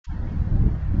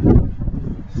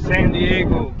San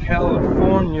Diego,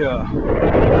 California.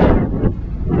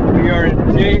 We are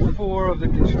in day 4 of the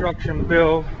construction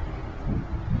build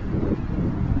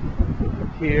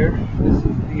here. This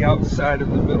is the outside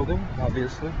of the building,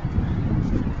 obviously.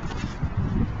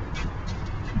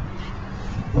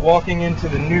 Walking into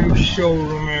the new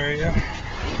showroom area.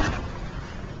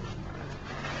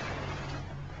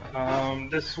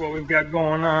 This is what we've got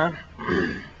going on.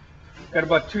 Got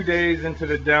about 2 days into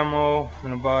the demo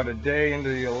and about a day into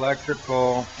the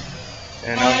electrical,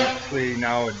 and obviously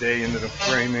now a day into the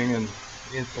framing and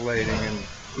insulating and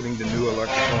putting the new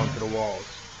electrical into the walls.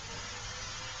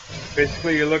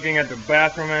 Basically, you're looking at the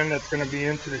bathroom end that's going to be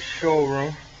into the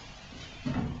showroom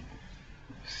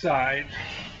side.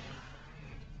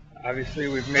 Obviously,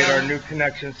 we've made our new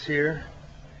connections here,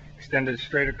 extended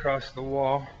straight across the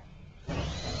wall,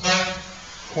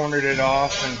 cornered it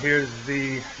off, and here's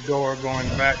the door going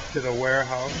back to the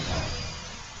warehouse.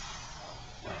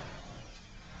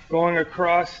 Going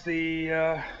across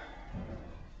the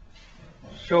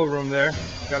showroom there,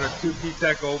 got our 2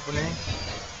 P-TECH openings,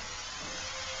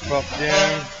 buffed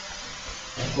in,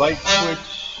 light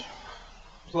switch,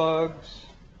 plugs,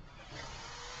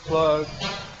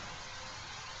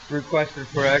 requested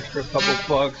for extra couple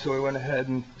plugs, so we went ahead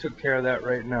and took care of that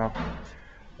right now.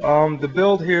 The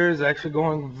build here is actually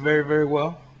going very, very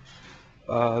well.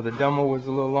 The demo was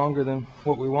a little longer than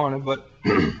what we wanted, but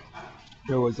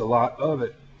there was a lot of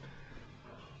it.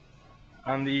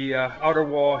 On the outer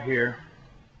wall here,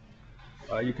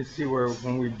 you can see where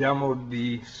when we demoed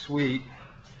the suite,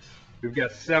 we've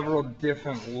got several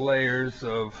different layers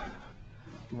of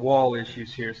wall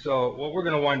issues here. So what we're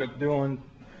going to wind up doing,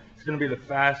 it's going to be the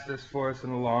fastest for us in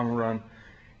the long run,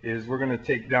 is we're going to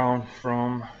take down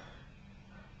from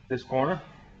this corner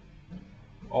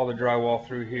all the drywall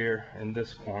through here in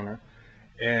this corner,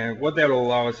 and what that will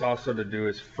allow us also to do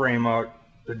is frame out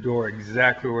the door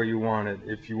exactly where you want it.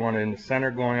 If you want it in the center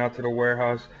going out to the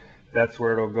warehouse, that's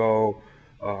where it'll go.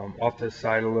 Off to the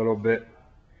side a little bit,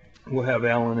 we'll have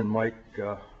Alan and Mike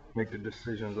make the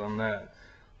decisions on that,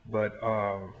 but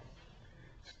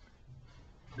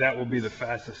that will be the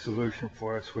fastest solution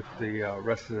for us with the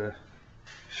rest of the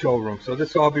showroom. So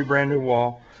this will all be brand new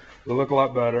wall. It'll look a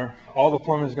lot better. All the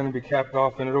plumbing is going to be capped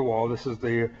off into the wall. This is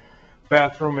the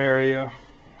bathroom area.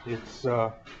 It's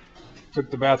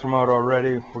took the bathroom out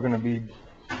already. We're going to be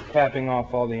capping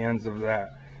off all the ends of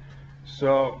that.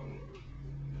 So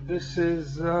this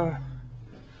is the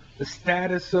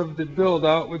status of the build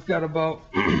out. We've got about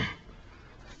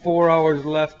 4 hours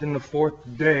left in the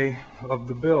 4th day of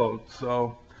the build,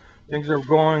 so things are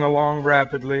going along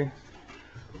rapidly.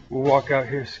 We'll walk out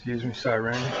here. Excuse me, sorry,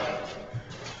 Randy.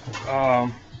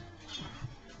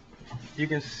 You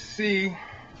can see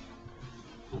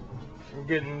we're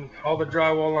getting all the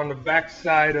drywall on the back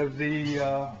side of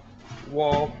the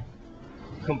wall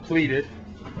completed.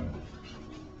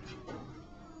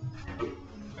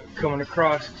 Coming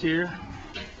across here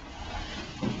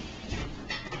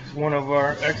is one of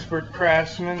our expert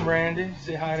craftsmen, Randy.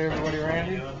 Say hi to everybody,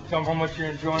 Randy. Tell them how much you're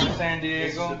enjoying San Diego.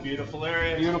 This is a beautiful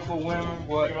area. Beautiful women.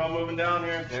 What? Think about moving down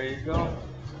here. There you go.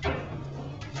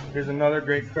 Here's another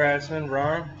great craftsman,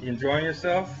 Ron. You enjoying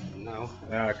yourself? No.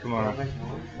 Come on.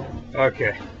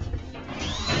 Okay.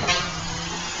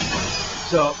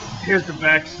 So here's the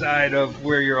back side of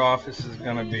where your office is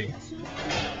going to be.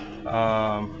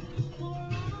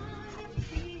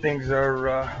 Things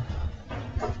are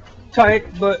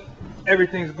tight, but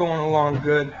everything's going along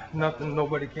good. Nothing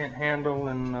nobody can't handle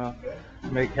and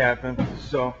make happen.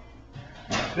 So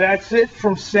that's it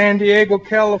from San Diego,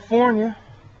 California.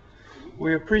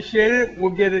 We appreciate it.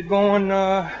 We'll get it going.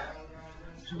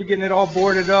 Should be getting it all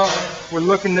boarded up. We're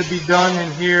looking to be done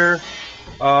in here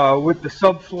with the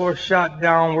subfloor shot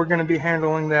down. We're going to be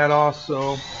handling that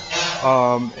also,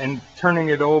 and turning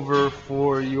it over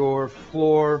for your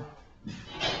floor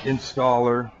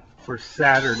installer for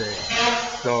Saturday.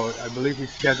 So I believe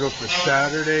he's scheduled for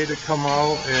Saturday to come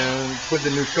out and put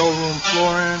the new showroom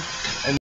floor in. And